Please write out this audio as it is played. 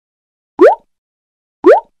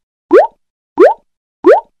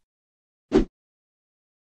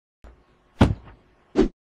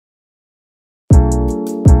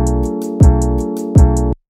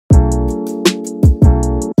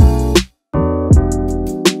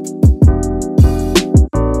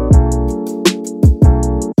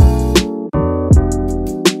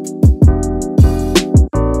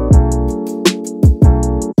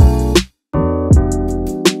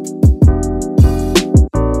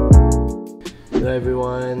Hello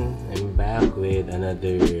everyone, I'm back with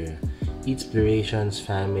another EATSplorations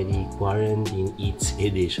Family Quarantine Eats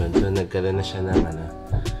Edition. So nagkaroon na siya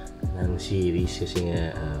ng series kasi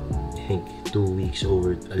nga I think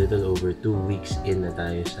a little over 2 weeks in na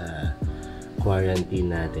tayo sa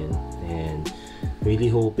quarantine natin, and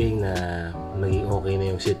really hoping na maging okay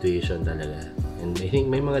na yung situation talaga. And I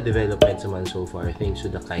think may mga developments naman so far thanks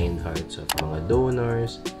to the kind hearts of mga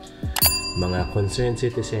donors, mga concerned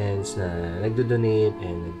citizens na nagdo-donate,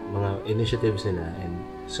 and mga initiatives nila, and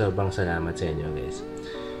sobrang salamat sa inyo guys.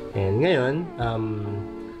 And ngayon,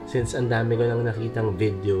 since ang dami ko lang nakitang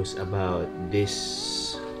videos about this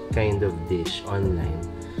kind of dish online,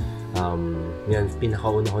 yan,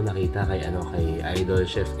 pinakauna ko nakita kay Idol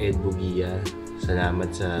Chef Ed Bugia. Salamat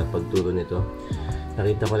sa pagturo nito.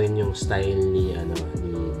 Nakita ko rin yung style ni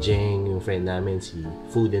Jeng, yung friend namin, si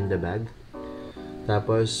Food in the Bag.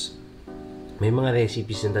 Tapos may mga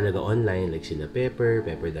recipes din talaga online, like sila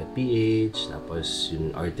pepper.ph, tapos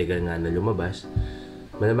yung article nga na lumabas.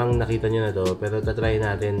 Malamang nakita nyo na to, pero tatry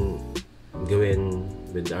natin gawin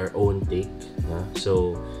with our own take,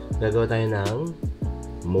 so gagawa tayo ng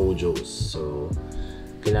Mojos. So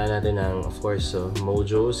kailangan natin ng, of course,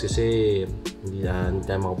 Mojos kasi hindi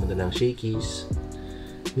tayo makapunta ng Shakey's.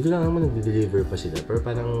 Hindi ko lang naman nagde-deliver pa sila, pero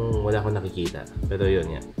parang wala akong nakikita. Pero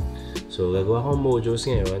yun nga, so gagawa ko Mojos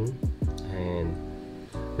ngayon. And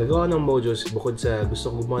nagawa ng Mojos, bukod sa gusto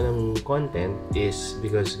ko gumawa ng content, is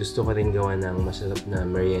because gusto ko rin gawa ng masarap na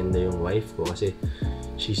merienda yung wife ko, kasi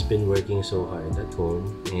she's been working so hard at home,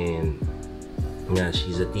 and nga,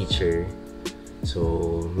 she's a teacher,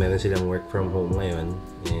 so meron silang work from home ngayon,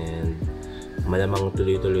 and malamang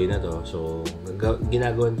tuloy-tuloy na to. So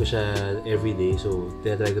ginagawan ko siya everyday, so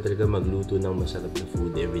tinatry ko talaga magluto ng masarap na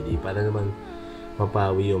food everyday para naman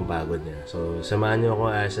mapawi yung pagod niya. So samahan niyo ako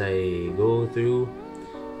as I go through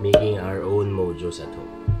making our own Mojos at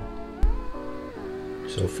home.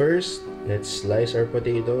 So first, let's slice our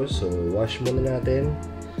potatoes. So wash muna natin,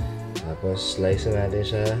 tapos slice na natin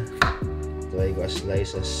siya. Try ko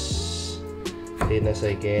slice as thin as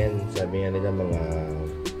I can. Sabi nga nila mga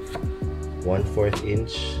 1/4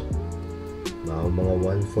 inch, mga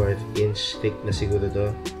 1/4 inch thick na siguro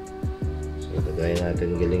to. So try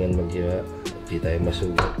natin galingan maghiwa, hindi tayo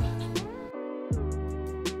masugat.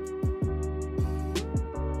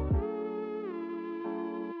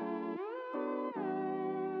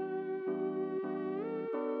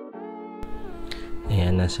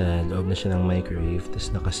 Ayan, nasa loob na siya ng microwave,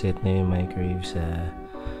 tapos nakaset na yung microwave sa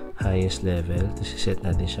highest level. Tapos set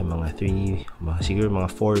natin siya mga siguro mga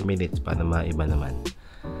 4 minutes para maiba naman.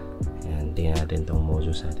 Ayan, tingnan natin tong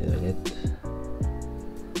Mojos natin ulit.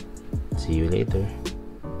 See you later.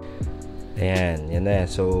 Ayan, yan na.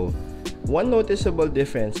 So one noticeable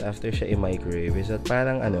difference after siya i-microwave is that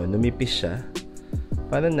parang numipis siya.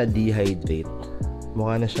 Parang na-dehydrate.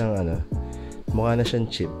 Mukha na siyang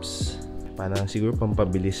chips. Parang siguro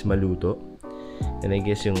pampabilis maluto. And I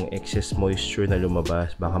guess yung excess moisture na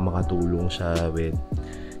lumabas, baka makatulong siya with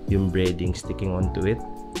yung breading sticking onto it.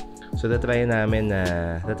 So tatry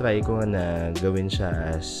ko na gawin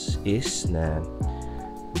siya as is, na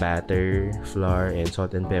batter, flour, and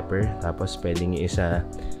salt and pepper. Tapos pwedeng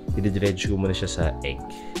i-dredge ko muna siya sa egg.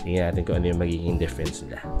 Tingnan natin kung ano yung magiging difference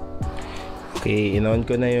nila. Okay, in-on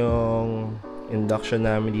ko na yung induction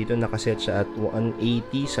namin dito. Nakaset siya at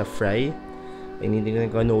 180 sa fry. Initin ko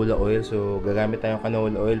ng canola oil. So gagamit tayong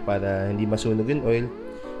canola oil para hindi masunog yung oil.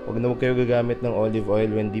 Huwag kayo gagamit ng olive oil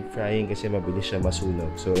when deep frying kasi mabilis siya masunog.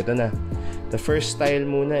 So ito na. The first style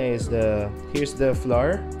muna is here's the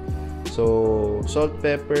flour. So salt,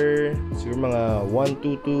 pepper, siguro mga 1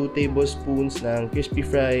 to 2 tablespoons ng crispy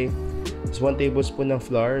fry. Tapos 1 tablespoon ng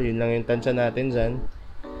flour. Yun lang yung tansya natin dyan.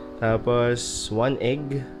 Tapos 1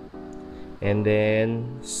 egg. And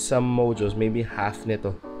then some Mojos, maybe half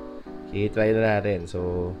nito. Okay, try na natin.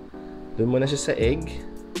 So doon muna siya sa egg.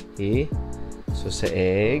 Okay. So sa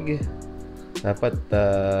egg, dapat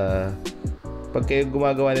pag kayo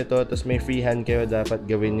gumagawa nito, tapos may free hand kayo, dapat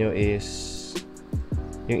gawin nyo is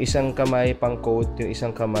yung isang kamay pang coat, yung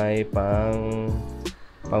isang kamay pang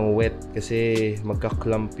wet, kasi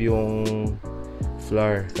magka-clump yung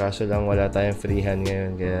flour. Kaso lang wala tayong free hand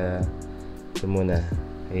ngayon, kaya ito muna.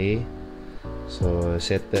 Okay, so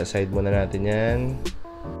set aside muna natin yan.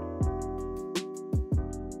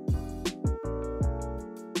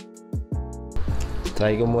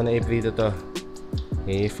 Try ko muna i-prito to.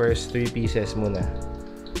 Okay, first 3 pieces muna.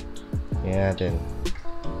 Ayan natin.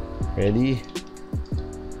 Ready?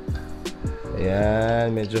 Ayan,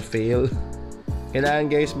 medyo fail. Kailangan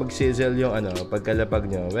guys mag-sizzle yung pagkalapag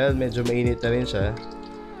nyo. Well, medyo mainit na rin siya.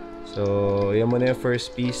 So, yan muna yung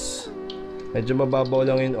first piece. Medyo mababaw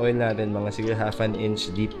lang yung oil natin, mga siguro half an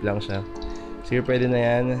inch deep lang siya. Siguro pwede na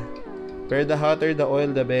yan. Pero the hotter the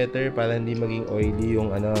oil, the better, para hindi maging oily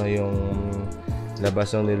yung yung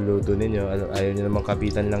labas ng niluluto ninyo. Ayaw nyo naman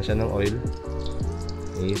kapitan lang siya ng oil.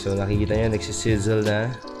 Okay, so nakikita nyo, nagsisizzle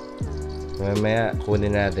na. Mamaya,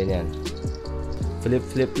 kunin natin yan.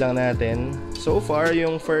 Flip lang natin. So far,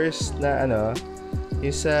 yung first na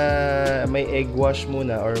yung sa may egg wash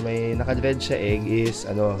muna or may nakadred siya egg is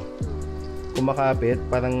kumakapit.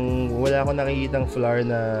 Parang wala akong nakikitang flour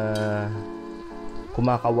na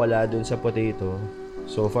kumakawala dun sa potato.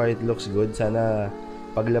 So far, it looks good. Sana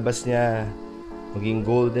paglabas niya, maging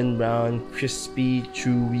golden brown, crispy,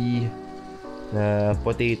 chewy na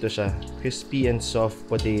potato siya. Crispy and soft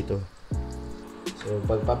potato. So,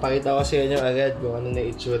 pagpapakita ko sa inyo agad kung ano na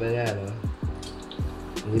itsura niya,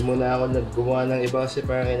 Hindi muna ako naggumawa ng iba kasi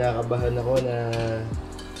parang kinakabahan ako na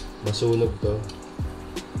masunog to.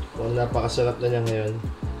 Kung napakasarap na niya ngayon.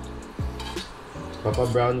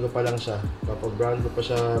 Papa-brown ko pa lang siya. Papa-brown ko pa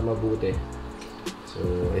siya mabuti. So,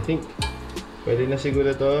 I think pwede na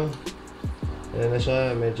siguro to. Ayan na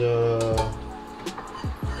siya, medyo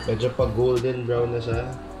pag golden brown na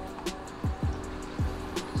siya.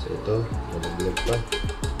 So ito, nalaglag pa.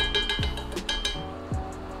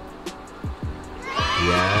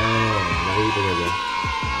 Yan, nakita nyo ba?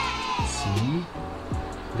 See?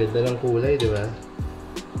 Ganda ng kulay, di ba?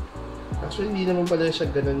 Actually, hindi naman pala siya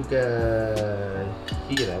ganun ka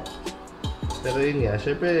hirap. Pero yun nga,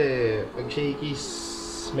 syempre, pag shakies,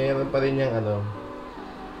 mayroon pa rin yung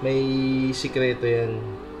may sikreto yan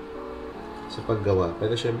sa paggawa.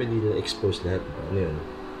 Pero syempre, hindi na expose lahat. Ano yun?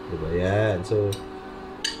 Diba? Yan. So,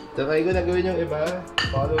 try ko na gawin yung iba.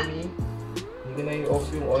 Follow me. Hindi ko na i-off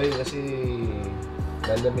yung oil kasi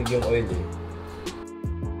lalamig yung oil eh.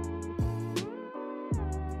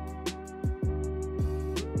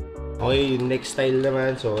 Okay, next style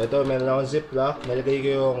naman. So, ito, meron akong ziplock. Nalagay ko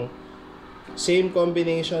yung same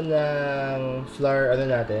combination ng flour,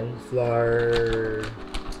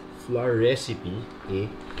 flour recipe. Okay.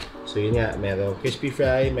 So, yun nga, merong crispy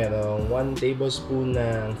fry, merong 1 tablespoon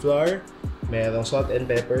ng flour, merong salt and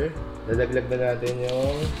pepper. Lalaglag na natin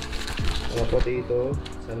yung mga potato.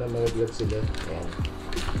 Sana malaglag sila. Ayan.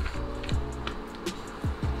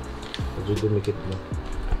 Medyo dumikit na.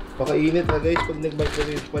 Pakainit na guys pag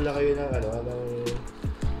nag-microwave pala kayo ng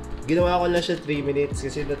ginawa ko lang siya 3 minutes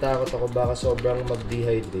kasi natakot ako baka sobrang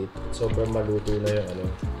mag-dehydrate, sobrang maluto na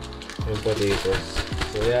yung potatoes.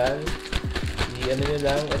 So yan, nyo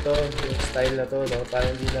lang ito, yung style na to, para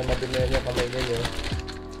hindi na madumihan yung kamay nyo.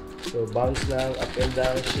 So bounce lang, up and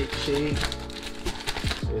down, shake.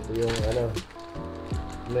 So ito yung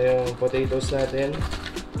yung potatoes natin.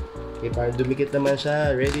 Okay, parang dumikit naman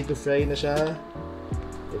siya, ready to fry na siya.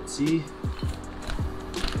 Let's see.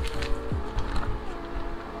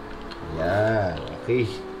 Yan. Okay.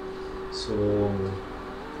 So,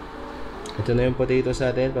 ito na yung potatoes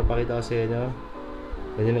natin. Papakita ko sa inyo.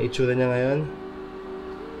 Ganyan ang itsura niya ngayon.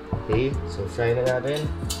 Okay. So, fry na natin.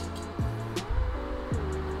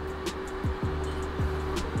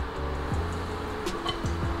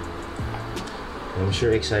 I'm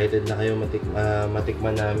sure excited na kayo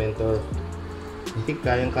matikman namin to. I think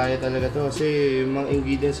kayang-kaya talaga to kasi yung mga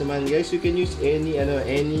ingredients naman guys, you can use any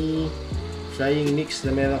frying mix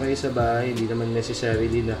na meron kayo sa bahay, hindi naman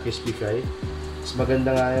necessarily na crispy fry. Mas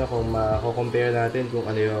maganda nga yun kung mako-compare natin kung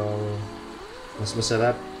ano yung mas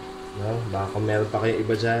masarap, baka kung meron pa kayo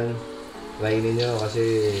iba dyan, try ninyo kasi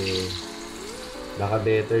baka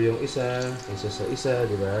better yung isa sa isa,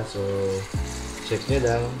 di ba? So check nyo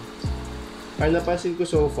lang. Ang napansin ko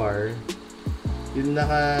so far, yung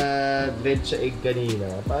naka-dread sa egg kanina,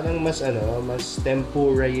 parang mas mas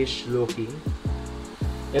tempura-ish looking.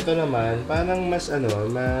 Ito naman, parang mas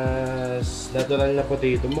mas natural na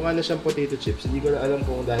potato. Mukha na siyang potato chips. Hindi ko na alam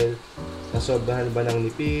kung dahil nasobrahan ba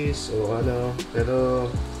ng nipis o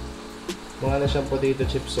pero mukha na siyang potato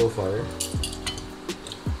chips so far.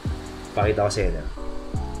 Pakita ko sa inyo.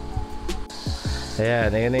 Ayan,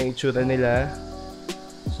 ayun na yung itsura nila.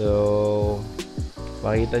 So,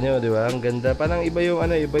 makita nyo, di ba? Ang ganda. Parang iba yung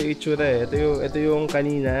iba yung itsura eh. Ito yung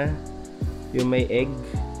kanina, yung may egg.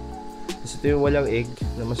 Tapos ito yung walang egg,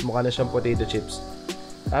 na mas mukha na siyang potato chips.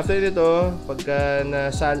 After nito, pagka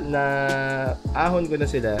ahon ko na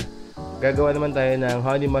sila, gagawa naman tayo ng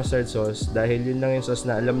honey mustard sauce dahil yun lang yung sauce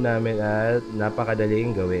na alam namin at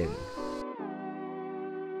napakadaling gawin.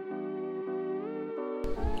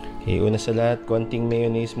 Okay, una sa lahat, konting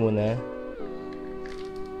mayonnaise muna.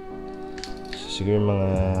 Siguro mga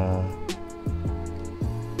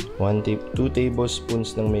 2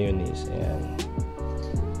 tablespoons ng mayonnaise. Ayan.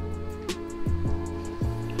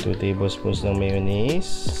 2 tablespoons ng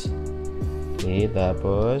mayonnaise. Okay,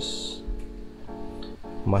 tapos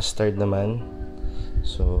mustard naman.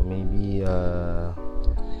 So maybe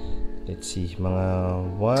let's see, mga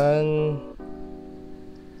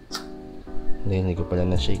 1. Hindi ko pala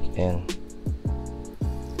na shake and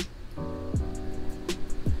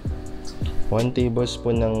 1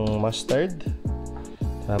 tablespoon ng mustard.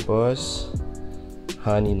 Tapos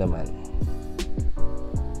honey naman.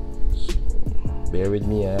 So, bear with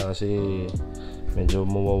me kasi medyo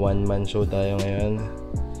one-man show tayo ngayon.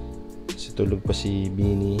 Kasi tulog pa si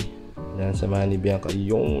Bini. Yan, samahan ni Bianca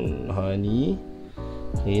yung honey.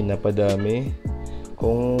 Okay, napadami.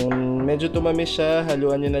 Kung medyo tumamis siya,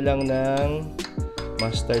 haluan nyo na lang ng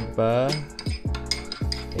mustard pa.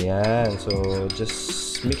 Ayan, so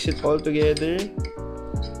just mix it all together.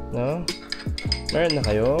 No? Meron na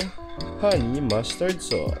kayong honey mustard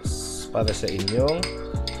sauce para sa inyong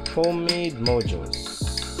homemade Mojos.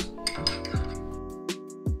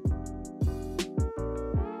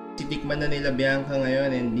 Titikman na nila Bianca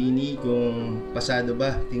ngayon and Dini kung pasado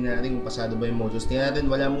ba. Tingnan natin kung pasado ba yung Mojos. Tingnan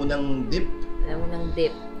natin, wala munang dip. Wala munang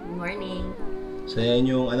dip. Good morning. So yan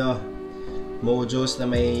yung Mojos na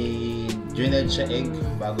may drenade siya egg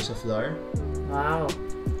bago sa flour. Wow.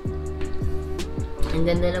 Ang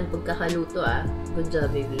ganda ng pagkakaluto Good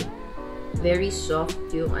job, baby. Very soft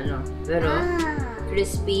yung pero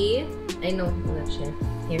crispy. I know, not siya.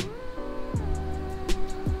 Here.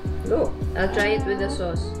 Look, I'll try it with the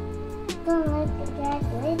sauce.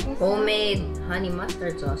 Homemade honey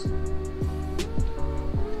mustard sauce.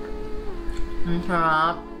 Ang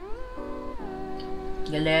sarap.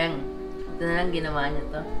 Galing. Ito na lang ginawa niya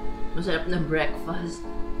to. Masarap na breakfast.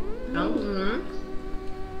 How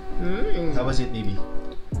was it, baby?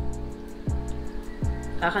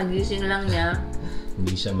 Kakagising lang niya.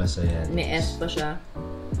 Hindi siya masaya. May S pa siya.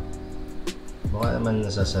 Mukha naman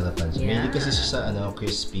nasasarapan siya. Yeah. May kasi siya sa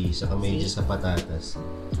crispy, saka medyo sa patatas.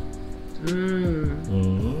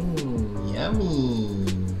 Yummy!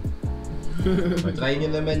 Try nyo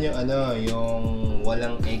naman yung yung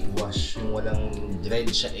walang egg wash, yung walang dread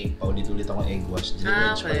siya egg. Paulit-ulit akong egg wash.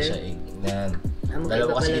 Dread pa siya egg. Yan.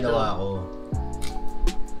 Dalawa kasi ginawa ko.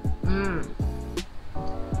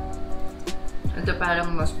 Ito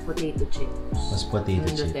parang mashed potato chips. Mashed potato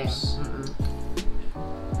chips.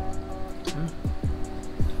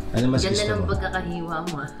 Ano mas ganda gusto ng mo? pagkakahiwa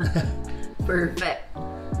mo. Perfect.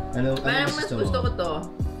 Ano parang mas gusto mo? ko to.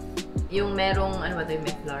 Yung merong, yung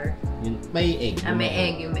may flour? May egg. May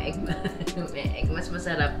egg. Yung may egg. May egg. Mas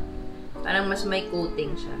masarap. Parang mas may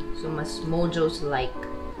coating siya. So, mas Mojos-like.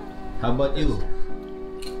 How about you?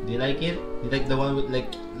 Do you like it? You like the one with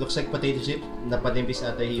looks like potato chip? Napatimpis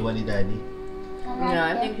ata hiwa ni Daddy.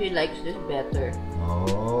 Yeah, I think she likes this better.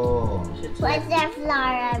 Oh. What's there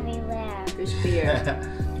flour everywhere? Crispier.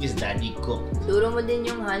 Because Daddy cooked. Turo mo din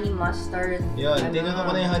yung honey mustard. Yun, tinuro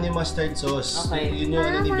ko na yung honey mustard sauce. Okay. Yun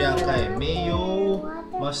yung ni Bianca Mayo,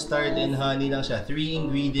 mustard, and honey lang siya. 3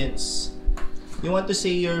 ingredients. You want to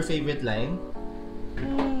say your favorite line?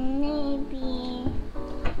 Maybe.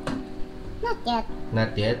 Not yet.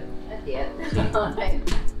 Not yet? Not yet. Okay.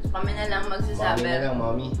 Kami na lang magsasabi. Kami na lang,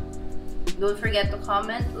 Mommy. Don't forget to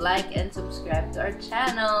comment, like, and subscribe to our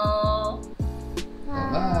channel.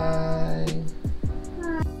 Bye-bye.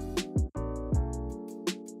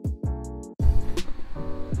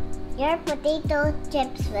 Your potato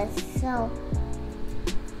chips was so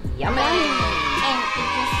Yummy! and it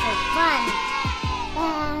was so fun.